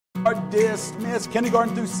are dismissed.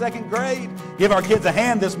 Kindergarten through second grade. Give our kids a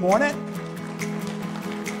hand this morning.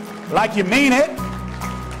 Like you mean it.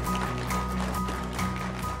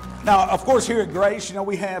 Now, of course, here at Grace, you know,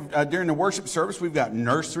 we have, during the worship service, we've got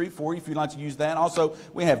nursery for you if you'd like to use that. Also,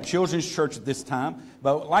 we have children's church at this time.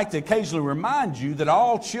 But I'd like to occasionally remind you that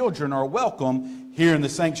all children are welcome here in the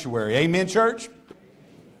sanctuary. Amen, church?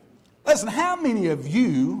 Listen, how many of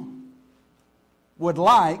you would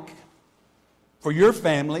like for your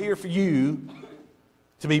family or for you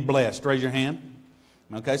to be blessed? Raise your hand.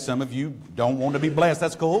 Okay, some of you don't want to be blessed.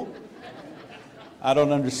 That's cool. I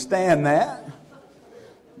don't understand that.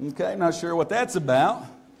 Okay, not sure what that's about.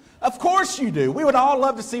 Of course you do. We would all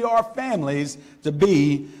love to see our families to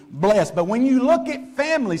be blessed. But when you look at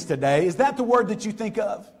families today, is that the word that you think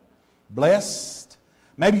of? Blessed?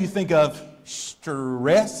 Maybe you think of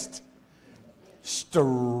stressed,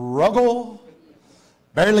 struggle,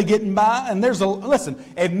 barely getting by. And listen,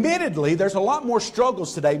 admittedly, there's a lot more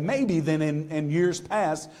struggles today maybe than in years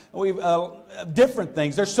past. We've different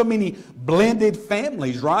things. There's so many blended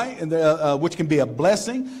families, right? And which can be a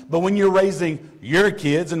blessing. But when you're raising your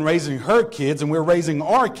kids and raising her kids and we're raising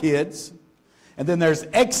our kids, and then there's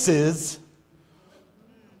exes,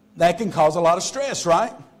 that can cause a lot of stress,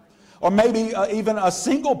 right? Or maybe even a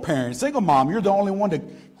single parent, single mom, you're the only one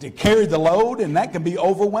to carry the load, and that can be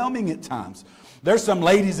overwhelming at times. There's some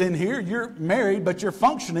ladies in here, you're married, but you're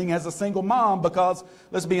functioning as a single mom because,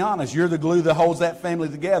 let's be honest, you're the glue that holds that family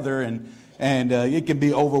together, and it can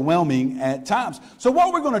be overwhelming at times. So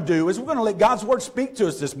what we're going to do is we're going to let God's Word speak to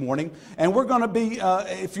us this morning, and we're going to be,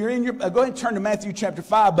 if you're in your, go ahead and turn to Matthew chapter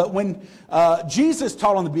 5, but when Jesus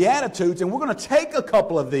taught on the Beatitudes, and we're going to take a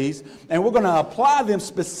couple of these, and we're going to apply them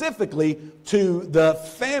specifically to the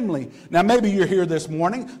family. Now, maybe you're here this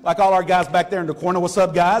morning, like all our guys back there in the corner. What's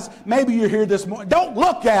up, guys? Maybe you're here this morning. Don't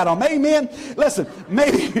look at them. Amen. Listen,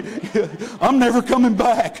 maybe I'm never coming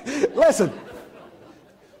back. Listen,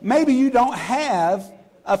 maybe you don't have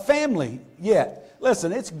a family yet.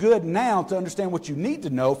 Listen, it's good now to understand what you need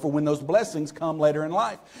to know for when those blessings come later in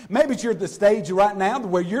life. Maybe you're at the stage right now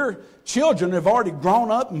where your children have already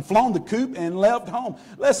grown up and flown the coop and left home.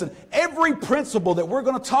 Listen, every principle that we're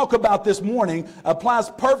going to talk about this morning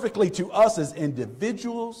applies perfectly to us as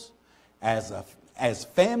individuals, as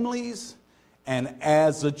families, and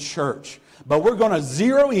as a church. But we're going to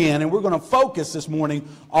zero in and we're going to focus this morning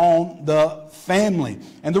on the family.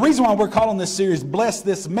 And the reason why we're calling this series Bless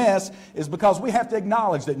This Mess is because we have to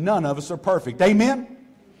acknowledge that none of us are perfect. Amen?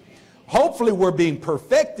 Hopefully we're being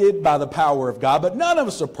perfected by the power of God, but none of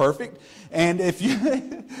us are perfect. And if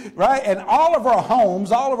you, right? And all of our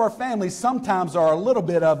homes, all of our families sometimes are a little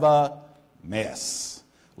bit of a mess.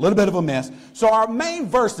 A little bit of a mess. So our main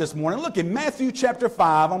verse this morning, look in Matthew chapter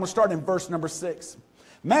 5. I'm going to start in verse number 6.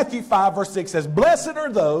 Matthew 5 verse 6 says, "Blessed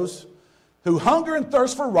are those who hunger and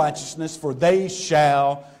thirst for righteousness, for they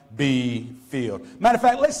shall be filled." Matter of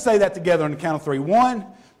fact, let's say that together on the count of three. 1,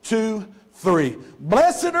 2, 3.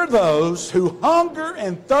 Blessed are those who hunger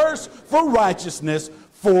and thirst for righteousness,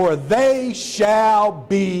 for they shall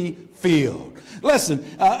be filled. Listen,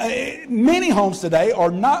 many homes today are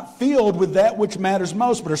not filled with that which matters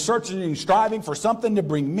most, but are searching and striving for something to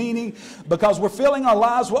bring meaning because we're filling our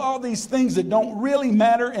lives with all these things that don't really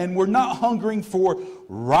matter, and we're not hungering for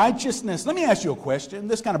righteousness. Let me ask you a question.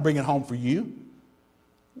 This kind of bring it home for you.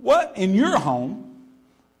 What in your home,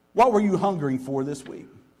 what were you hungering for this week?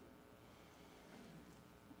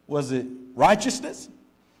 Was it righteousness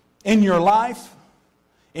in your life,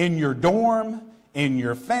 in your dorm, in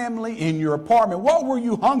your family, in your apartment? What were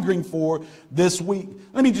you hungering for this week?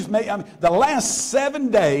 Let me just the last 7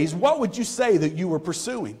 days, what would you say that you were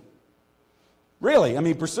pursuing?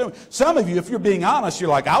 Really, pursuing. Some of you, if you're being honest, you're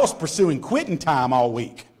like, I was pursuing quitting time all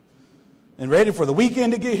week and ready for the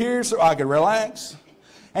weekend to get here so I could relax.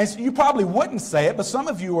 And so you probably wouldn't say it, but some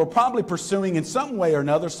of you are probably pursuing in some way or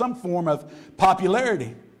another some form of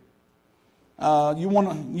popularity. You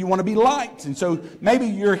want to be liked. And so maybe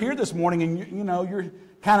you're here this morning and you're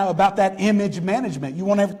kind of about that image management. You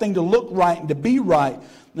want everything to look right and to be right.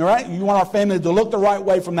 All right? You want our family to look the right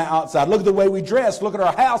way from the outside. Look at the way we dress. Look at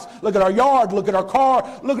our house. Look at our yard. Look at our car.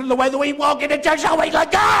 Look at the way that we walk into church all week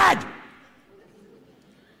like God.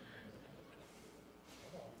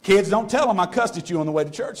 Kids, don't tell them I cussed at you on the way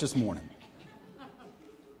to church this morning.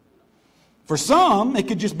 For some, it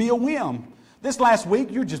could just be a whim. This last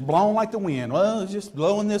week, you're just blown like the wind. Well, it's just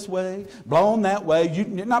blowing this way, blowing that way.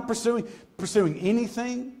 You're not pursuing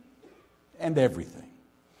anything and everything.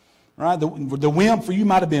 Right? The whim for you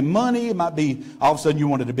might have been money. It might be all of a sudden you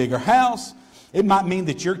wanted a bigger house. It might mean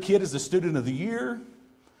that your kid is the student of the year.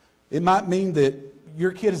 It might mean that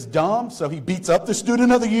your kid is dumb, so he beats up the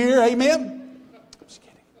student of the year. Amen? I'm just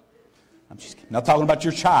kidding. I'm just kidding. Not talking about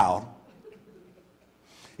your child.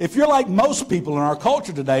 If you're like most people in our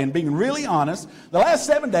culture today and being really honest, the last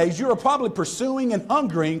 7 days you are probably pursuing and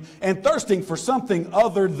hungering and thirsting for something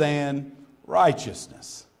other than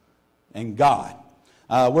righteousness and God.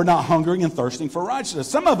 We're not hungering and thirsting for righteousness.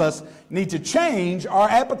 Some of us need to change our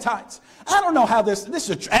appetites. I don't know how this is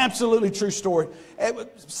an absolutely true story.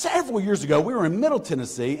 Several years ago, we were in Middle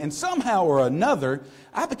Tennessee, and somehow or another,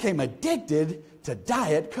 I became addicted to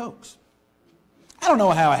Diet Cokes. I don't know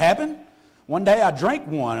how it happened. One day I drank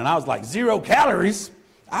one, and I was like, 0 calories.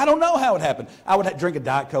 I don't know how it happened. I would drink a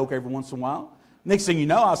Diet Coke every once in a while. Next thing you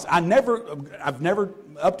know, I've never,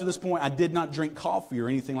 up to this point, I did not drink coffee or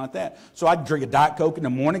anything like that. So I'd drink a Diet Coke in the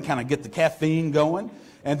morning, kind of get the caffeine going.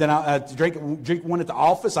 And then I'd drink one at the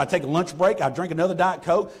office. I'd take a lunch break. I'd drink another Diet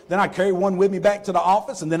Coke. Then I'd carry one with me back to the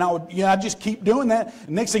office. And then I'd just keep doing that.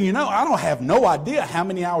 And next thing you know, I don't have no idea how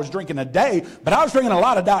many hours drinking a day, but I was drinking a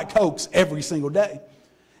lot of Diet Cokes every single day.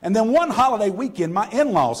 And then one holiday weekend, my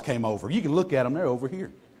in-laws came over. You can look at them. They're over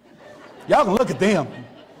here. Y'all can look at them.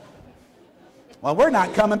 Well, we're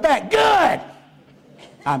not coming back. Good.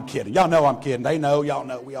 I'm kidding. Y'all know I'm kidding. They know. Y'all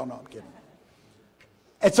know. We all know I'm kidding.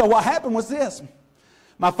 And so what happened was this.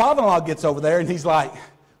 My father-in-law gets over there, and he's like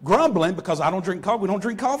grumbling because I don't drink coffee. We don't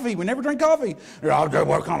drink coffee. We never drink coffee.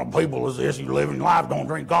 What kind of people is this? You live in life, don't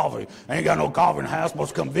drink coffee. I ain't got no coffee in the house.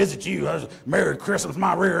 Supposed to come visit you. Merry Christmas,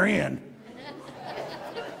 my rear end.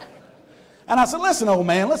 And I said, listen, old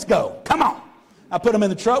man, let's go. Come on. I put him in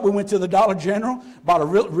the truck. We went to the Dollar General, bought a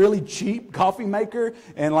really cheap coffee maker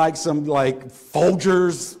and some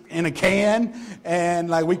Folgers in a can. And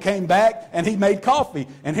we came back and he made coffee.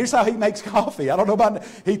 And here's how he makes coffee. I don't know about it.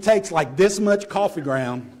 He takes this much coffee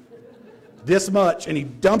ground, this much, and he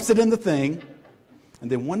dumps it in the thing.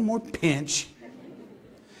 And then one more pinch.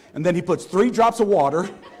 And then he puts 3 drops of water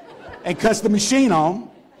and cuts the machine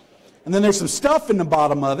on. And then there's some stuff in the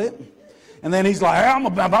bottom of it. And then he's like, hey, I'm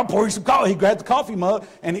about to pour you some coffee. He grabs the coffee mug,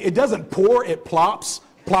 and it doesn't pour, it plops.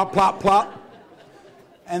 Plop, plop, plop.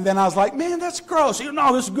 And then I was like, man, that's gross.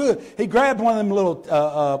 No, this is good. He grabbed one of them little,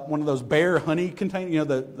 one of those bear honey containers.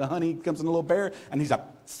 The honey comes in a little bear. And he's like,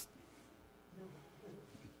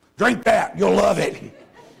 drink that. You'll love it.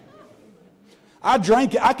 I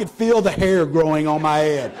drank it. I could feel the hair growing on my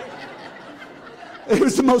head. It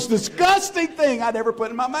was the most disgusting thing I'd ever put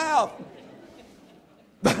in my mouth.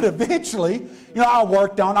 But eventually, I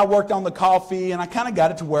worked on the coffee, and I kind of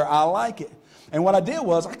got it to where I like it. And what I did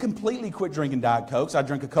was I completely quit drinking Diet Cokes. I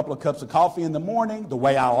drink a couple of cups of coffee in the morning, the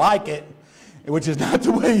way I like it, which is not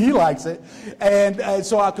the way he likes it. And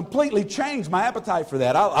so I completely changed my appetite for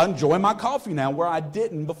that. I enjoy my coffee now where I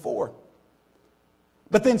didn't before.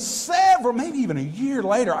 But then maybe even a year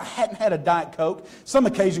later, I hadn't had a Diet Coke. Some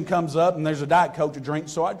occasion comes up, and there's a Diet Coke to drink,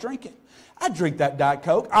 so I drink it. I drink that Diet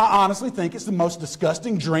Coke. I honestly think it's the most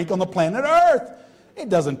disgusting drink on the planet Earth. It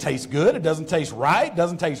doesn't taste good. It doesn't taste right. It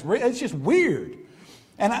doesn't taste real. It's just weird.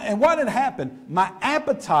 And what had happened? My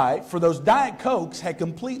appetite for those Diet Cokes had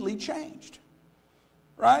completely changed.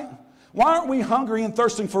 Right? Why aren't we hungry and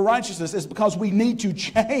thirsting for righteousness? It's because we need to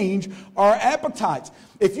change our appetites.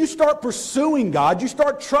 If you start pursuing God, you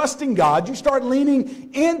start trusting God, you start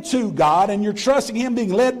leaning into God, and you're trusting Him,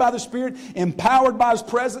 being led by the Spirit, empowered by His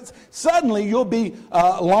presence, suddenly you'll be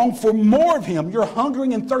long for more of Him. You're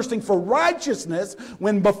hungering and thirsting for righteousness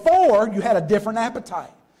when before you had a different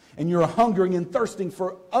appetite. And you're hungering and thirsting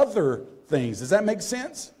for other things. Does that make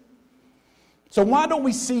sense? So why don't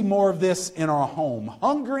we see more of this in our home?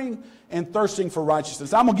 Hungering and thirsting for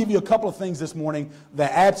righteousness. I'm going to give you a couple of things this morning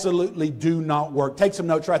that absolutely do not work. Take some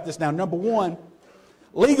notes, write this down. Number one,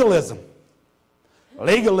 legalism.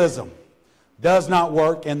 Legalism does not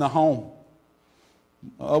work in the home.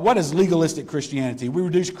 What is legalistic Christianity? We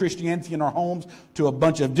reduce Christianity in our homes to a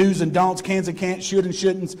bunch of do's and don'ts, cans and can'ts, should and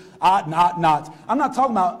shouldn'ts, ought and ought nots. I'm not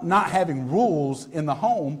talking about not having rules in the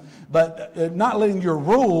home, but not letting your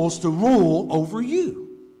rules to rule over you.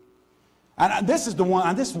 And this is the one.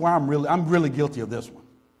 And this is where I'm really guilty of this one.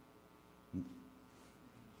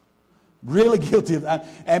 Really guilty of that.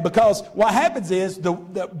 And because what happens is the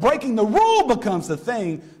breaking the rule becomes the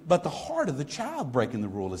thing, but the heart of the child breaking the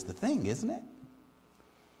rule is the thing, isn't it?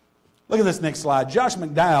 Look at this next slide. Josh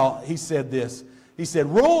McDowell, he said this. He said,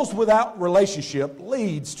 rules without relationship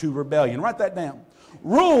leads to rebellion. Write that down.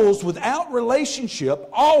 Rules without relationship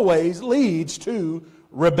always leads to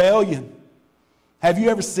rebellion. Have you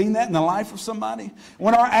ever seen that in the life of somebody?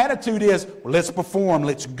 When our attitude is, well, let's perform,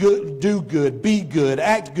 let's do good, be good,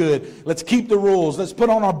 act good, let's keep the rules, let's put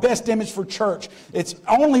on our best image for church. It's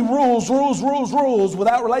only rules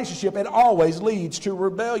without relationship. It always leads to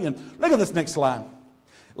rebellion. Look at this next slide.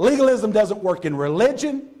 Legalism doesn't work in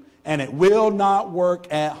religion, and it will not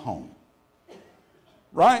work at home.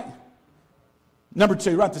 Right? Number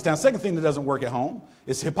 2, write this down. Second thing that doesn't work at home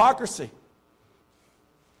is hypocrisy.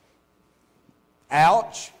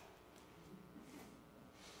 Ouch.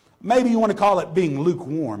 Maybe you want to call it being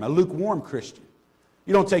lukewarm, a lukewarm Christian.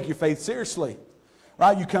 You don't take your faith seriously.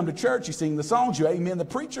 Right? You come to church, you sing the songs, you amen the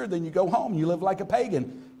preacher, then you go home, you live like a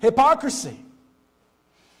pagan. Hypocrisy.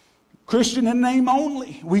 Christian in name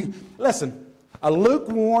only. Listen, a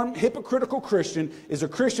lukewarm, hypocritical Christian is a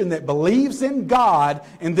Christian that believes in God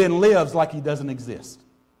and then lives like He doesn't exist.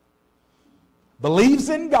 Believes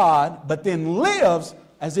in God, but then lives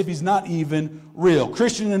as if He's not even real.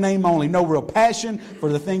 Christian in name only. No real passion for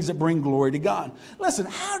the things that bring glory to God. Listen,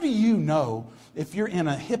 how do you know if you're in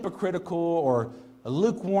a hypocritical or a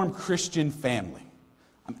lukewarm Christian family?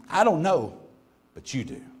 I don't know, but you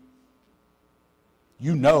do.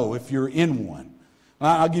 You know if you're in one.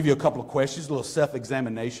 I'll give you a couple of questions, a little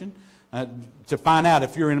self-examination to find out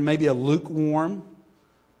if you're in maybe a lukewarm,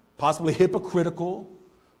 possibly hypocritical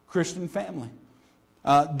Christian family.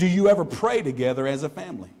 Do you ever pray together as a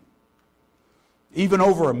family? Even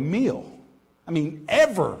over a meal? I mean,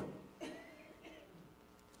 ever?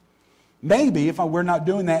 Maybe if we're not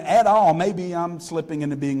doing that at all, maybe I'm slipping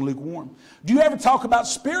into being lukewarm. Do you ever talk about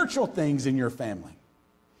spiritual things in your family?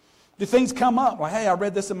 Do things come up like, hey, I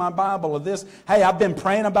read this in my Bible, or this, hey, I've been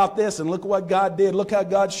praying about this and look what God did, look how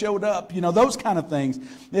God showed up, those kind of things.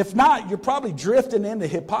 If not, you're probably drifting into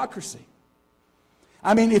hypocrisy.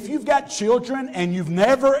 I mean, if you've got children and you've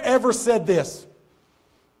never ever said this,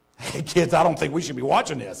 hey kids, I don't think we should be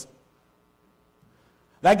watching this.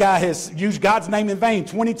 That guy has used God's name in vain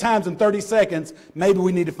 20 times in 30 seconds. Maybe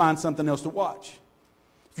we need to find something else to watch.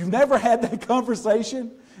 If you've never had that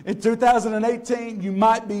conversation in 2018, you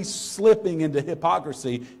might be slipping into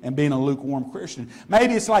hypocrisy and being a lukewarm Christian.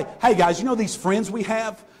 Maybe it's like, hey guys, these friends we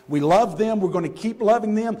have? We love them. We're going to keep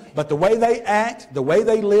loving them. But the way they act, the way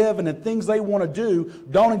they live, and the things they want to do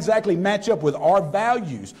don't exactly match up with our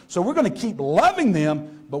values. So we're going to keep loving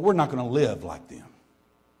them, but we're not going to live like them.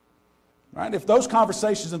 Right? If those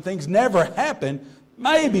conversations and things never happen,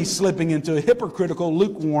 maybe slipping into a hypocritical,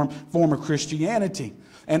 lukewarm form of Christianity.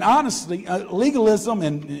 And honestly, legalism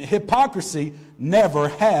and hypocrisy never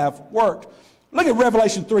have worked. Look at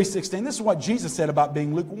Revelation 3:16. This is what Jesus said about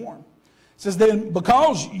being lukewarm. It says, then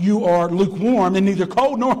because you are lukewarm and neither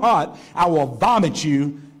cold nor hot, I will vomit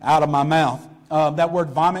you out of my mouth. That word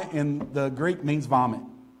vomit in the Greek means vomit.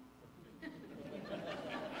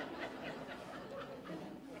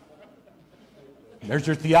 There's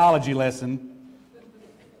your theology lesson.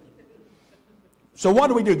 So what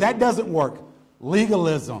do? That doesn't work.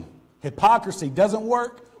 Legalism, hypocrisy doesn't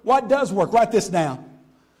work. What does work? Write this down.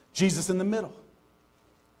 Jesus in the middle.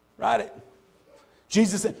 Write it.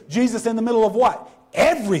 Jesus in the middle of what?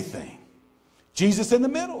 Everything. Jesus in the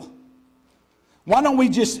middle. Why don't we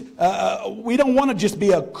we don't want to just be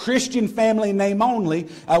a Christian family name only.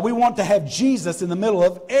 We want to have Jesus in the middle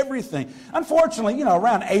of everything. Unfortunately,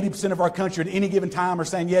 around 80% of our country at any given time are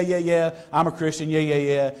saying, yeah, I'm a Christian,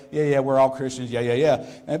 yeah, we're all Christians, yeah.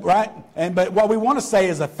 Right? But what we want to say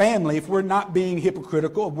as a family, if we're not being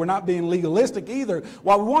hypocritical, if we're not being legalistic either,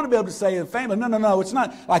 what we want to be able to say as a family, no, it's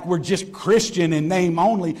not like we're just Christian in name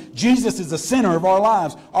only. Jesus is the center of our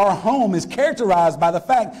lives. Our home is characterized by the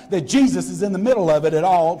fact that Jesus is in the middle of it at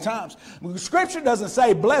all times. Scripture doesn't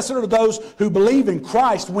say, blessed are those who believe in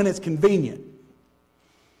Christ when it's convenient.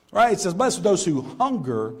 Right? It says, blessed are those who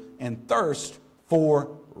hunger and thirst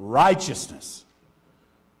for righteousness.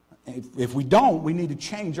 If we don't, we need to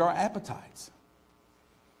change our appetites.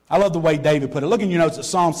 I love the way David put it. Look in your notes at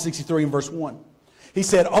Psalm 63 and verse 1. He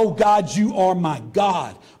said, oh God, you are my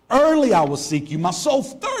God. Early I will seek you. My soul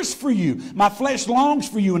thirsts for you. My flesh longs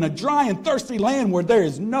for you in a dry and thirsty land where there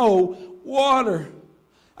is no water.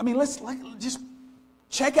 I mean, let's just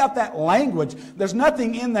check out that language. There's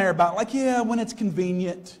nothing in there about when it's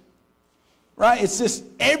convenient. Right? It's just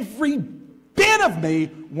every bit of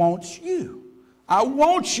me wants you. I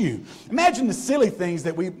want you. Imagine the silly things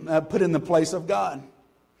that we put in the place of God.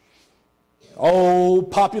 Oh,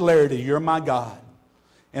 popularity, you're my God.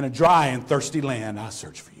 In a dry and thirsty land, I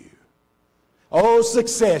search for you. Oh,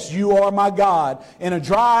 success, you are my God. In a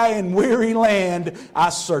dry and weary land,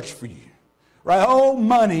 I search for you. Right? Oh,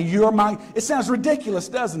 money, you're my... It sounds ridiculous,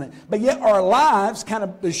 doesn't it? But yet our lives kind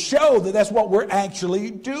of show that that's what we're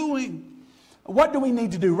actually doing. What do we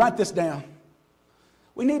need to do? Write this down.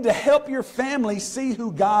 We need to help your family see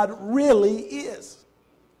who God really is.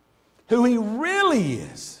 Who He really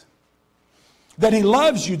is. That He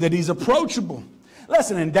loves you, that He's approachable.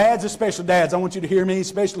 Listen, and dads, especially dads, I want you to hear me,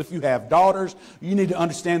 especially if you have daughters. You need to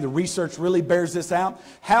understand the research really bears this out.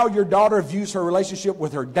 How your daughter views her relationship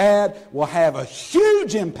with her dad will have a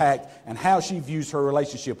huge impact on how she views her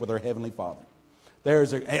relationship with her Heavenly Father.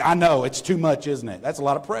 I know, it's too much, isn't it? That's a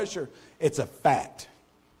lot of pressure. It's a fact.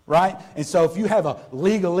 Right? And so if you have a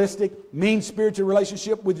legalistic, mean-spirited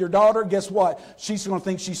relationship with your daughter, guess what? She's going to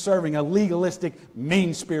think she's serving a legalistic,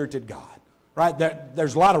 mean-spirited God. Right?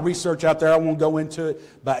 There's a lot of research out there. I won't go into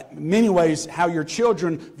it. But in many ways, how your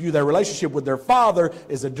children view their relationship with their father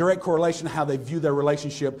is a direct correlation to how they view their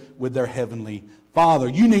relationship with their Heavenly Father.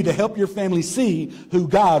 You need to help your family see who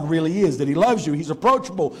God really is, that He loves you. He's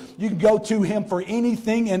approachable. You can go to Him for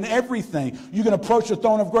anything and everything. You can approach the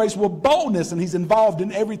throne of grace with boldness, and He's involved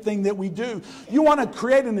in everything that we do. You want to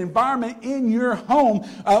create an environment in your home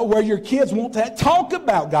where your kids want to talk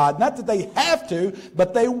about God. Not that they have to,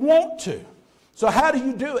 but they want to. So how do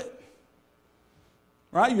you do it?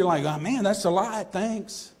 Right? You're like, oh man, that's a lot.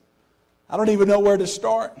 Thanks. I don't even know where to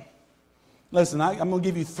start. Listen, I'm going to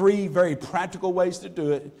give you 3 very practical ways to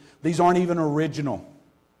do it. These aren't even original.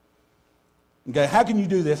 Okay, how can you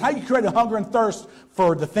do this? How do you create a hunger and thirst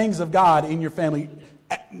for the things of God in your family?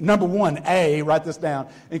 Number 1, write this down.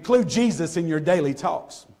 Include Jesus in your daily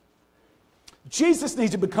talks. Jesus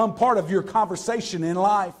needs to become part of your conversation in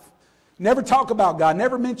life. Never talk about God.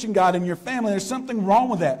 Never mention God in your family. There's something wrong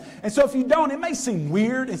with that. And so if you don't, it may seem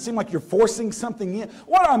weird and seem like you're forcing something in.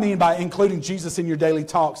 What do I mean by including Jesus in your daily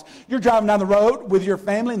talks? You're driving down the road with your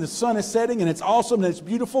family and the sun is setting and it's awesome and it's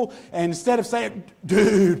beautiful. And instead of saying,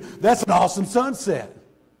 dude, that's an awesome sunset.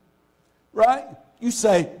 Right? You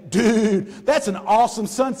say, dude, that's an awesome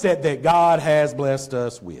sunset that God has blessed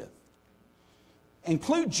us with.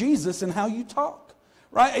 Include Jesus in how you talk.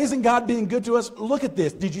 Right? Isn't God being good to us? Look at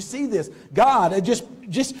this. Did you see this? God, just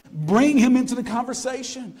bring Him into the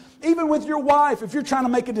conversation. Even with your wife, if you're trying to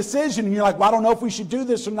make a decision and you're like, well, I don't know if we should do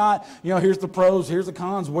this or not. You know, here's the pros, here's the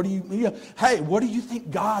cons. What do you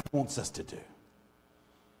think God wants us to do?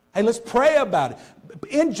 Hey, let's pray about it.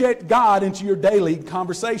 Inject God into your daily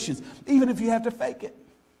conversations, even if you have to fake it.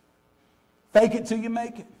 Fake it till you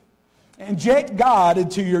make it. Inject God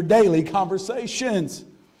into your daily conversations.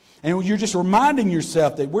 And you're just reminding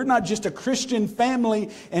yourself that we're not just a Christian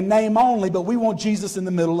family in name only, but we want Jesus in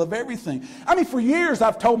the middle of everything. I mean, for years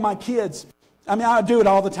I've told my kids, I do it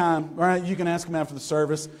all the time, right? You can ask them after the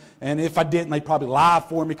service. And if I didn't, they'd probably lie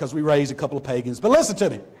for me because we raised a couple of pagans. But listen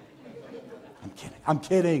to me. I'm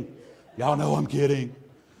kidding. Y'all know I'm kidding.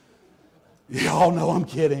 Y'all know I'm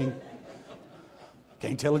kidding.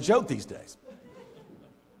 Can't tell a joke these days.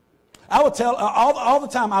 I would tell, all the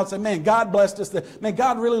time, I would say, man, God blessed us. Man,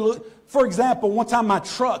 God really looked. For example, one time my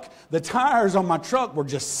truck, the tires on my truck were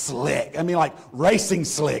just slick. I mean, like racing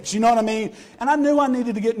slicks. You know what I mean? And I knew I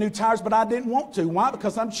needed to get new tires, but I didn't want to. Why?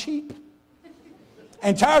 Because I'm cheap.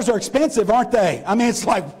 And tires are expensive, aren't they? I mean, it's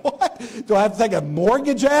like, what? Do I have to take a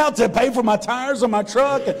mortgage out to pay for my tires on my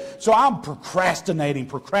truck? And so I'm procrastinating,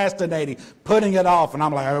 putting it off. And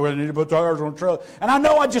I'm like, I need to put tires on the truck. And I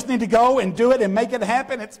know I just need to go and do it and make it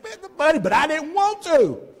happen and spend the money, but I didn't want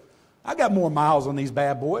to. I got more miles on these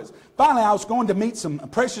bad boys. Finally, I was going to meet some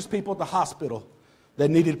precious people at the hospital that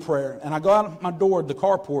needed prayer. And I go out my door at the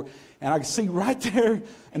carport, and I can see right there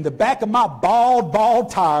in the back of my bald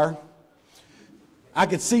tire, I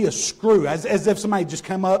could see a screw, as if somebody just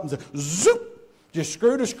come up and said, zoop, just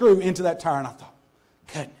screwed a screw into that tire. And I thought,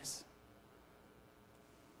 goodness,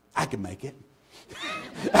 I can make it.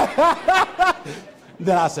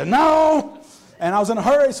 Then I said, no. And I was in a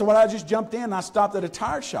hurry, so I just jumped in and I stopped at a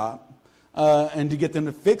tire shop and to get them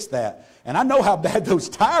to fix that. And I know how bad those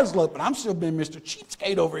tires look, but I'm still being Mr.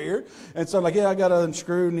 Cheapskate over here. And so I'm like, yeah, I got to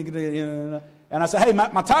unscrew. And I said, hey,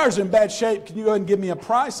 my tires are in bad shape. Can you go ahead and give me a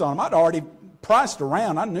price on them? I'd already priced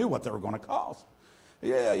around. I knew what they were going to cost.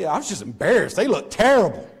 Yeah. I was just embarrassed. They looked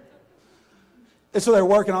terrible. And so they're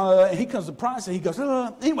working on it. And he comes to price and he goes,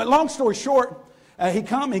 anyway, long story short, he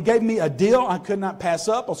come and gave me a deal I could not pass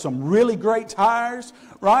up on some really great tires,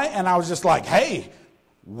 right? And I was just like, hey,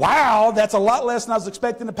 wow, that's a lot less than I was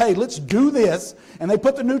expecting to pay. Let's do this. And they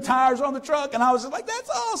put the new tires on the truck. And I was just like,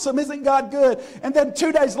 that's awesome. Isn't God good? And then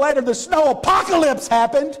 2 days later, the snow apocalypse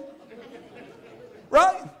happened.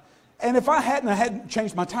 Right? And if I hadn't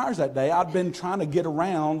changed my tires that day, I'd been trying to get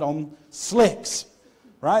around on slicks,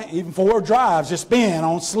 right? Even 4 drives, just spin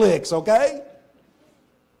on slicks, okay?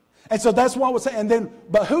 And so that's what I was saying.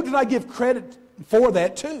 But who did I give credit for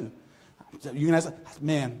that to? So you can ask,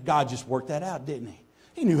 man, God just worked that out, didn't he?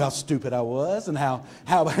 He knew how stupid I was and how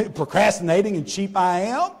procrastinating and cheap I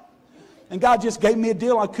am. And God just gave me a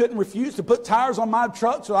deal I couldn't refuse to put tires on my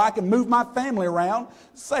truck so I can move my family around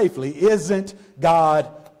safely. Isn't God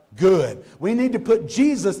good? We need to put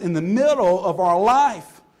Jesus in the middle of our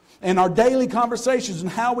life and our daily conversations and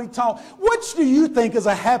how we talk. Which do you think is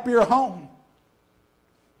a happier home?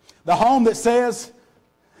 The home that says,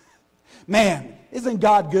 man, isn't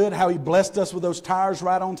God good how He blessed us with those tires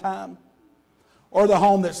right on time? Or the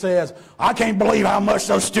home that says, I can't believe how much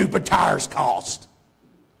those stupid tires cost.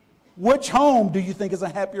 Which home do you think is a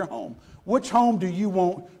happier home? Which home do you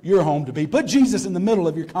want your home to be? Put Jesus in the middle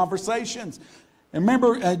of your conversations. And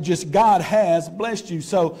remember, just God has blessed you.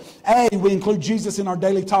 So, A, we include Jesus in our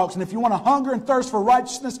daily talks. And if you want to hunger and thirst for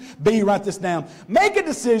righteousness, B, write this down. Make a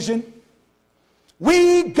decision.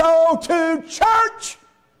 We go to church.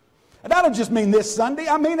 And I don't just mean this Sunday.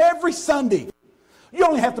 I mean every Sunday. You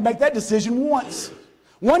only have to make that decision once.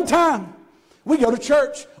 One time. We go to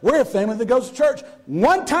church. We're a family that goes to church.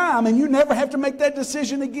 One time, and you never have to make that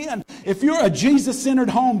decision again. If you're a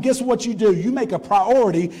Jesus-centered home, guess what you do? You make a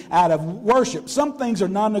priority out of worship. Some things are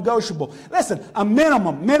non-negotiable. Listen, a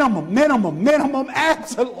minimum,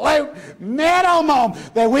 absolute minimum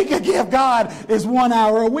that we could give God is 1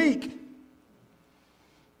 hour a week.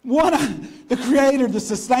 The Creator, the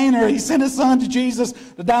Sustainer, He sent His Son to Jesus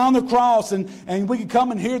to die on the cross, and we can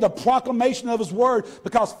come and hear the proclamation of His Word,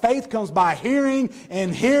 because faith comes by hearing,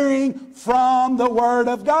 and hearing from the Word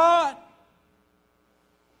of God.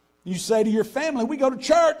 You say to your family, we go to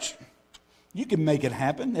church. You can make it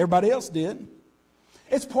happen. Everybody else did.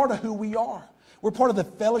 It's part of who we are. We're part of the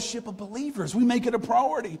fellowship of believers. We make it a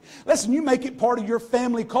priority. Listen, you make it part of your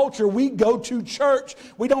family culture. We go to church.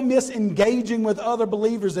 We don't miss engaging with other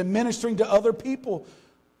believers and ministering to other people.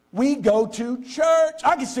 We go to church.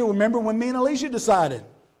 I can still remember when me and Alicia decided.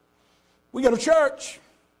 We go to church.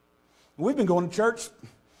 We've been going to church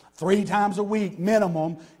 3 times a week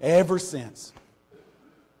minimum ever since.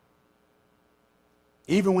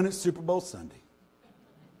 Even when it's Super Bowl Sunday.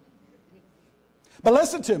 But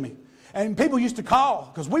listen to me. And people used to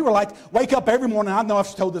call, because we were like, wake up every morning. I know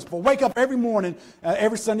I've told this before. Wake up every morning,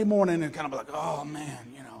 every Sunday morning, and kind of like, oh man,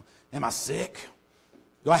 am I sick?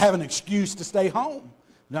 Do I have an excuse to stay home?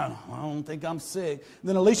 No, I don't think I'm sick. And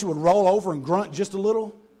then Alicia would roll over and grunt just a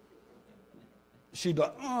little. She'd be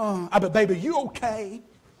like, oh, but baby, you okay?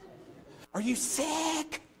 Are you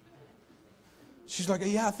sick? She's like,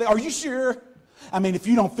 yeah, are you sure? I mean, if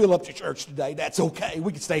you don't feel up to church today, that's okay.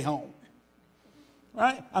 We can stay home.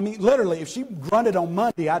 Right? I mean, literally, if she grunted on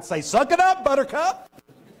Monday, I'd say, suck it up, buttercup.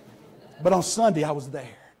 But on Sunday, I was there.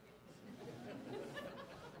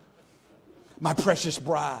 My precious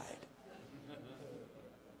bride.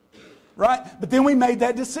 Right? But then we made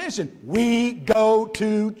that decision. We go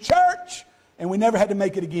to church. And we never had to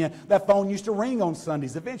make it again. That phone used to ring on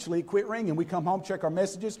Sundays. Eventually, it quit ringing. We'd come home, check our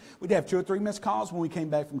messages. We'd have 2 or 3 missed calls when we came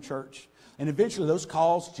back from church. And eventually those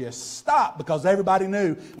calls just stopped, because everybody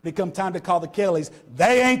knew when it come time to call the Kellys,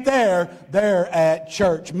 they ain't there, they're at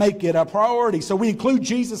church. Make it a priority. So we include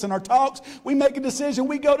Jesus in our talks. We make a decision.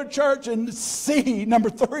 We go to church. And C, number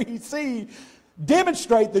 3, C,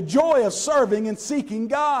 demonstrate the joy of serving and seeking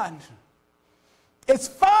God. It's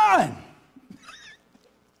fun.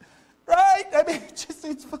 Right? I mean,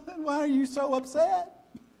 it's fun. Why are you so upset?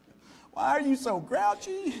 Why are you so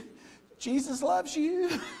grouchy? Jesus loves you.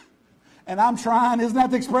 And I'm trying. Isn't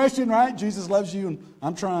that the expression, right? Jesus loves you and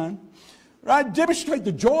I'm trying. Right? Demonstrate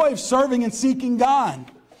the joy of serving and seeking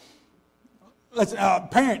God.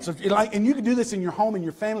 Parents, and you can do this in your home, in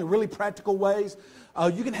your family, really practical ways.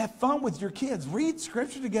 You can have fun with your kids. Read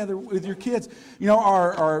Scripture together with your kids.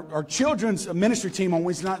 Our children's ministry team on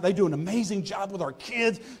Wednesday night, they do an amazing job with our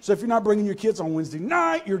kids. So if you're not bringing your kids on Wednesday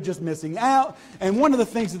night, you're just missing out. And one of the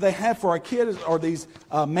things that they have for our kids are these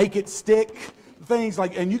make it stick things.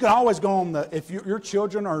 And you can always go on if your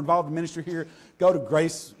children are involved in ministry here, go to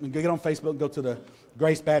Grace, get on Facebook, go to the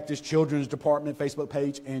Grace Baptist Children's Department Facebook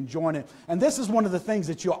page and join it. And this is one of the things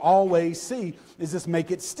that you'll always see is this make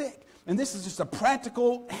it stick. And this is just a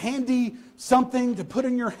practical, handy something to put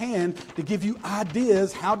in your hand to give you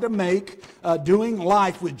ideas how to make doing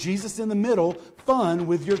life with Jesus in the middle fun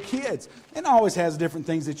with your kids. And it always has different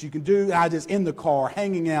things that you can do. I just in the car,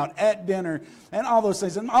 hanging out, at dinner, and all those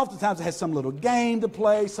things. And oftentimes it has some little game to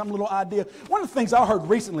play, some little idea. One of the things I heard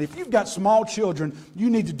recently, if you've got small children, you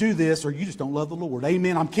need to do this or you just don't love the Lord.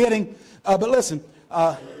 Amen. I'm kidding. But listen,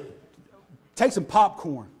 take some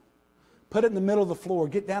popcorn. Put it in the middle of the floor.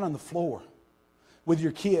 Get down on the floor with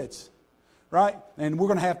your kids, right? And we're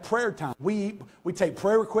going to have prayer time. We take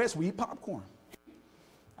prayer requests. We eat popcorn.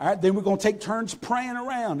 All right, then we're going to take turns praying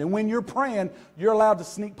around. And when you're praying, you're allowed to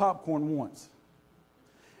sneak popcorn once.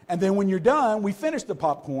 And then when you're done, we finish the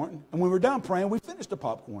popcorn. And when we're done praying, we finish the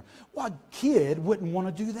popcorn. What kid wouldn't want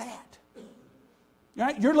to do that?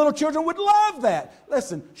 Right? Your little children would love that.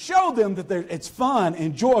 Listen, show them that it's fun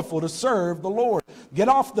and joyful to serve the Lord. Get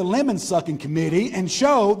off the lemon sucking committee and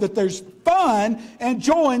show that there's fun and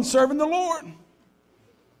joy in serving the Lord.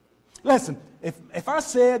 Listen, if I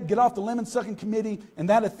said get off the lemon sucking committee and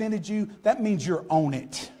that offended you, that means you're on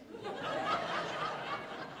it.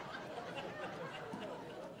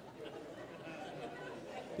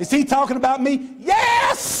 Is he talking about me?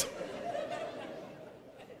 Yes!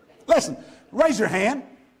 Listen, raise your hand.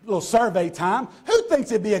 A little survey time. Who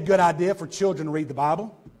thinks it'd be a good idea for children to read the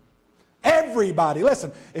Bible? Everybody.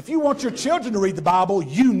 Listen, if you want your children to read the Bible,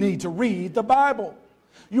 you need to read the Bible.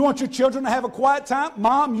 You want your children to have a quiet time?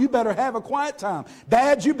 Mom, you better have a quiet time.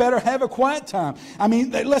 Dad, you better have a quiet time. I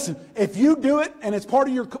mean, listen, if you do it and it's part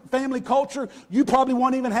of your family culture, you probably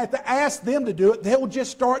won't even have to ask them to do it. They'll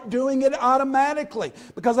just start doing it automatically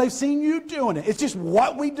because they've seen you doing it. It's just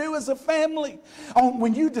what we do as a family.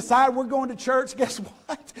 When you decide we're going to church, guess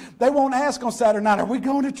what? They won't ask on Saturday night, are we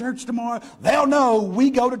going to church tomorrow? They'll know we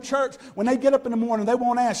go to church. When they get up in the morning, they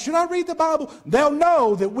won't ask, should I read the Bible? They'll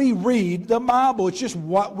know that we read the Bible. It's just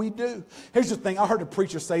what we do. Here's the thing. I heard a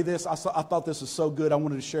preacher say this. I thought this was so good. I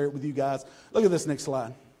wanted to share it with you guys. Look at this next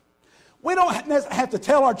slide. We don't have to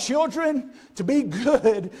tell our children to be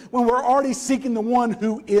good when we're already seeking the one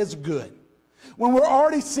who is good. When we're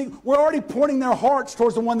already pointing their hearts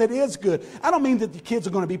towards the one that is good. I don't mean that the kids are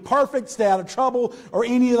going to be perfect, stay out of trouble, or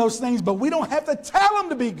any of those things, but we don't have to tell them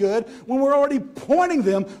to be good when we're already pointing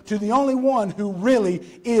them to the only one who really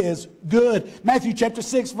is good. Matthew chapter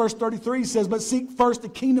 6, verse 33 says, but seek first the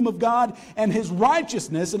kingdom of God and his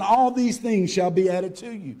righteousness, and all these things shall be added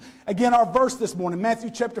to you. Again, our verse this morning, Matthew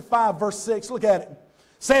chapter 5, verse 6, look at it.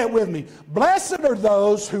 Say it with me. Blessed are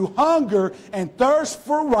those who hunger and thirst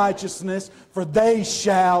for righteousness, for they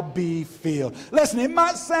shall be filled. Listen, it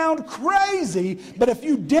might sound crazy, but if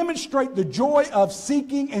you demonstrate the joy of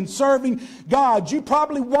seeking and serving God, you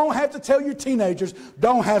probably won't have to tell your teenagers,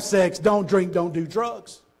 don't have sex, don't drink, don't do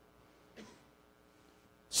drugs.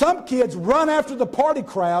 Some kids run after the party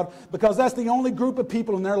crowd because that's the only group of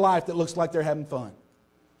people in their life that looks like they're having fun.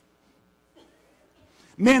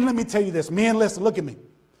 Men, let me tell you this. Men, listen, look at me.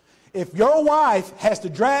 If your wife has to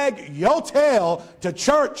drag your tail to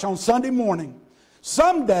church on Sunday morning,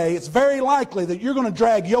 someday it's very likely that you're going to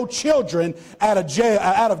drag your children out of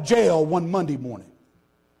jail one Monday morning.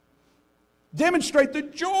 Demonstrate the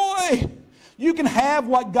joy. You can have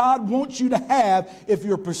what God wants you to have if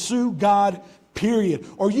you pursue God, period.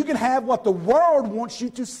 Or you can have what the world wants you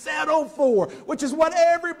to settle for, which is what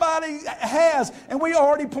everybody has. And we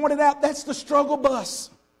already pointed out that's the struggle bus.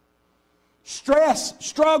 Stress,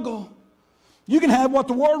 struggle. You can have what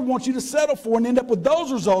the world wants you to settle for and end up with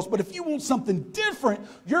those results. But if you want something different,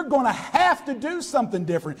 you're going to have to do something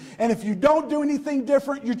different. And if you don't do anything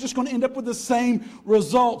different, you're just going to end up with the same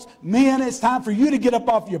results. Men, it's time for you to get up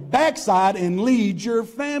off your backside and lead your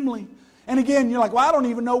family. And again, you're like, well, I don't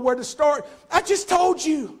even know where to start. I just told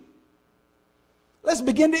you. Let's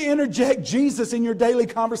begin to interject Jesus in your daily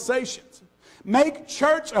conversations. Make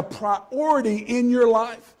church a priority in your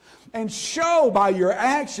life. And show by your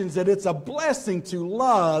actions that it's a blessing to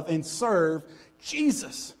love and serve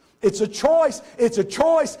Jesus. It's a choice. It's a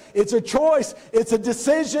choice. It's a choice. It's a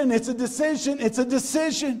decision. It's a decision. It's a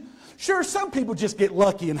decision. Sure, some people just get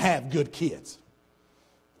lucky and have good kids.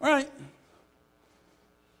 Right?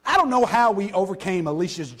 I don't know how we overcame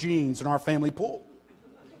Alicia's genes in our family pool.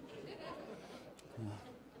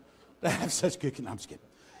 They have such good kids. No, I'm just kidding.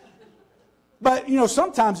 But, you know,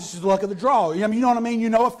 sometimes it's just the luck of the draw. You know what I mean?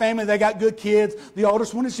 You know a family, they got good kids. The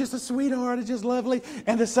oldest one is just a sweetheart, it's just lovely.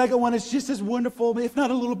 And the second one is just as wonderful, if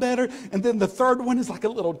not a little better. And then the third one is like a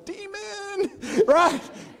little demon, right?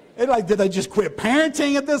 And like, did they just quit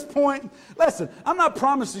parenting at this point? Listen, I'm not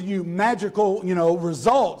promising you magical,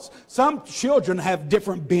 results. Some children have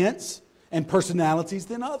different bents and personalities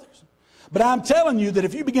than others. But I'm telling you that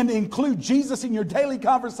if you begin to include Jesus in your daily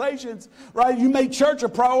conversations, right, you make church a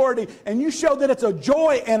priority and you show that it's a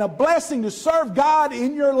joy and a blessing to serve God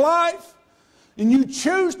in your life, and you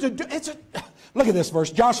choose to do look at this verse,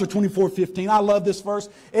 Joshua 24:15. I love this verse.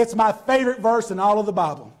 It's my favorite verse in all of the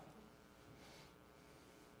Bible.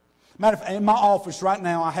 Matter of fact, in my office right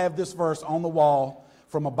now, I have this verse on the wall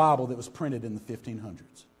from a Bible that was printed in the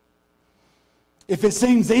 1500s. If it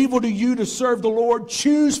seems evil to you to serve the Lord,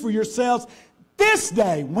 choose for yourselves this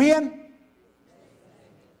day. When?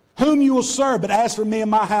 whom you will serve. But as for me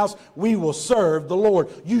and my house, we will serve the Lord.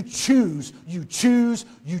 You choose, you choose,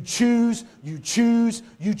 you choose, you choose,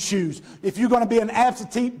 you choose. If you're going to be an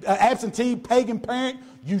absentee pagan parent,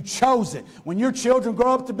 you chose it. When your children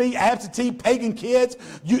grow up to be absentee pagan kids,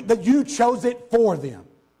 you chose it for them.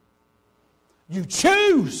 You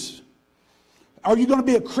choose. Are you going to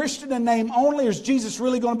be a Christian in name only, or is Jesus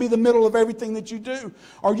really going to be the middle of everything that you do?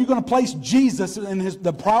 Are you going to place Jesus in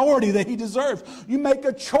the priority that He deserves? You make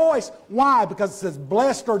a choice. Why? Because it says,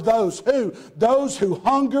 blessed are those who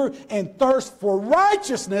hunger and thirst for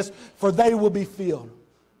righteousness, for they will be filled.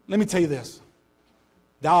 Let me tell you this.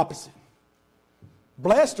 The opposite.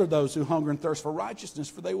 Blessed are those who hunger and thirst for righteousness,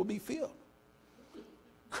 for they will be filled.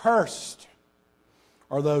 Cursed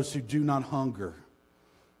are those who do not hunger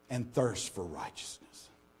and thirst for righteousness,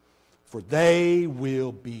 for they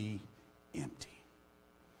will be empty.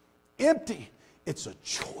 Empty. It's a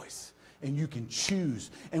choice, and you can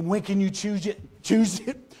choose. And when can you choose it? Choose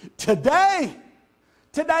it today.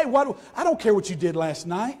 Today. I don't care what you did last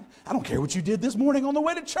night. I don't care what you did this morning on the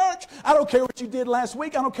way to church. I don't care what you did last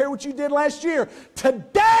week. I don't care what you did last year.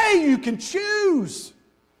 Today you can choose.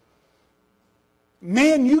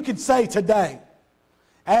 Men, you can say today,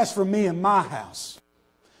 as for me and my house,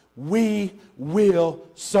 we will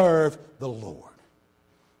serve the Lord.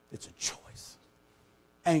 It's a choice.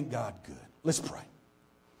 Ain't God good? Let's pray.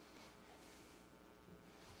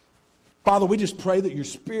 Father, we just pray that your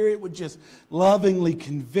Spirit would just lovingly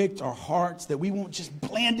convict our hearts, that we won't just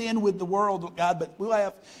blend in with the world, God, but we'll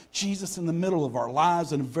have Jesus in the middle of our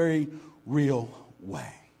lives in a very real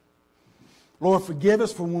way. Lord, forgive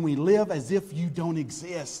us for when we live as if you don't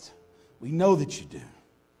exist. We know that you do.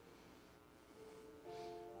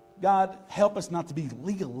 God, help us not to be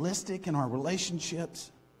legalistic in our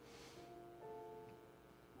relationships.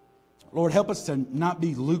 Lord, help us to not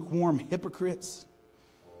be lukewarm hypocrites.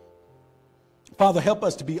 Father, help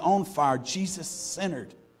us to be on fire,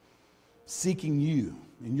 Jesus-centered, seeking you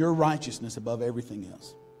and your righteousness above everything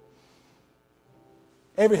else.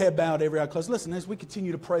 Every head bowed, every eye closed. Listen, as we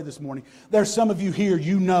continue to pray this morning, there's some of you here,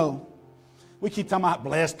 you know. We keep talking about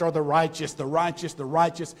blessed are the righteous, the righteous, the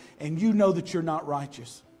righteous, and you know that you're not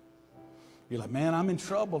righteous. You're like, man, I'm in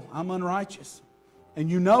trouble. I'm unrighteous. And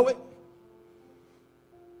you know it.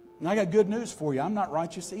 And I got good news for you. I'm not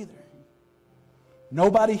righteous either.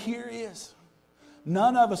 Nobody here is.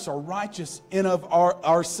 None of us are righteous in of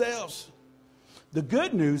ourselves. The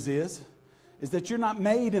good news is that you're not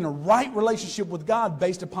made in a right relationship with God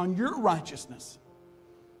based upon your righteousness.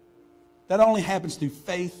 That only happens through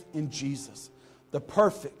faith in Jesus, the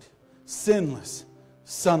perfect, sinless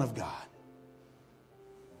Son of God.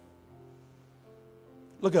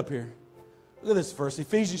 Look up here. Look at this verse.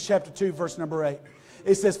 Ephesians chapter 2, verse number 8.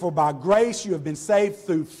 It says, for by grace you have been saved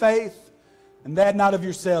through faith, and that not of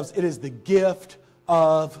yourselves. It is the gift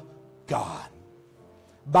of God.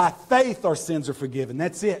 By faith our sins are forgiven.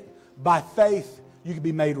 That's it. By faith you can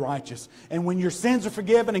be made righteous. And when your sins are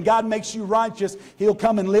forgiven and God makes you righteous, He'll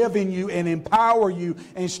come and live in you and empower you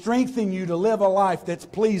and strengthen you to live a life that's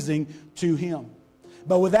pleasing to Him.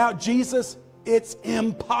 But without Jesus, it's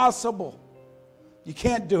impossible. You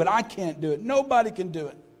can't do it. I can't do it. Nobody can do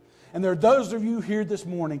it. And there are those of you here this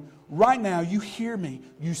morning, right now, you hear me,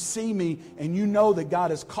 you see me, and you know that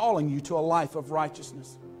God is calling you to a life of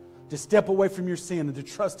righteousness. To step away from your sin and to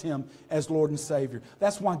trust Him as Lord and Savior.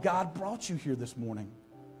 That's why God brought you here this morning.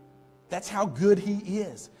 That's how good He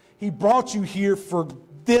is. He brought you here for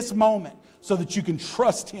this moment so that you can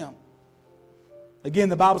trust Him. Again,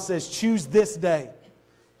 the Bible says, choose this day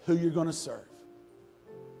who you're going to serve.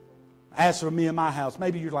 As for me and my house,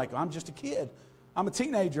 maybe you're like, I'm just a kid. I'm a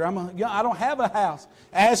teenager. I don't have a house.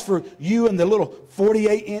 As for you and the little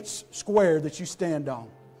 48-inch square that you stand on,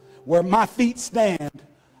 where my feet stand,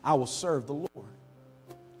 I will serve the Lord.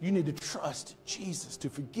 You need to trust Jesus to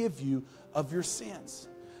forgive you of your sins.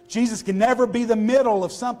 Jesus can never be the middle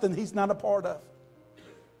of something He's not a part of.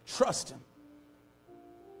 Trust Him.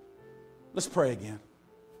 Let's pray again.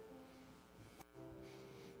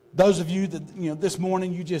 Those of you that, this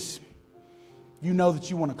morning, you know that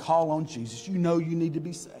you want to call on Jesus. You know you need to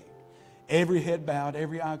be saved. Every head bowed,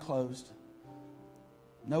 every eye closed.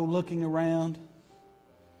 No looking around.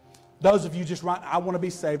 Those of you I want to be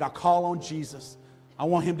saved. I call on Jesus. I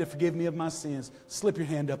want Him to forgive me of my sins. Slip your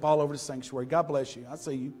hand up all over the sanctuary. God bless you. I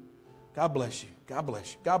see you. God bless you. God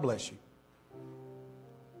bless you. God bless you.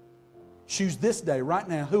 Choose this day right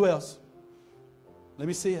now. Who else? Let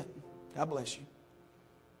me see it. God bless you.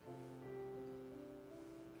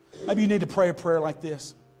 Maybe you need to pray a prayer like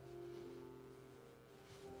this.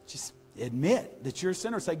 Just admit that you're a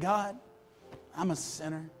sinner. Say, God, I'm a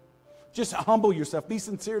sinner. Just humble yourself. Be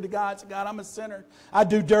sincere to God. Say, God, I'm a sinner. I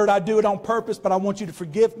do dirt. I do it on purpose, but I want you to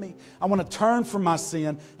forgive me. I want to turn from my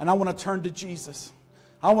sin, and I want to turn to Jesus.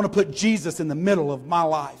 I want to put Jesus in the middle of my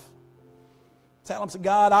life. Tell him, say,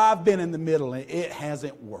 God, I've been in the middle, and it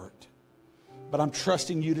hasn't worked. But I'm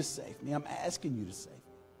trusting you to save me. I'm asking you to save me.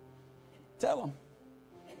 Tell him.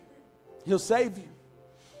 He'll save you.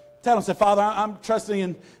 Tell him, say, Father, I'm trusting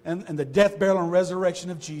in the death, burial, and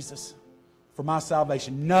resurrection of Jesus for my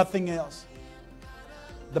salvation. Nothing else.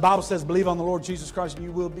 The Bible says, believe on the Lord Jesus Christ and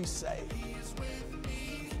you will be saved.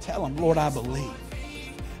 Tell him, Lord, I believe.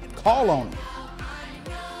 Call on him.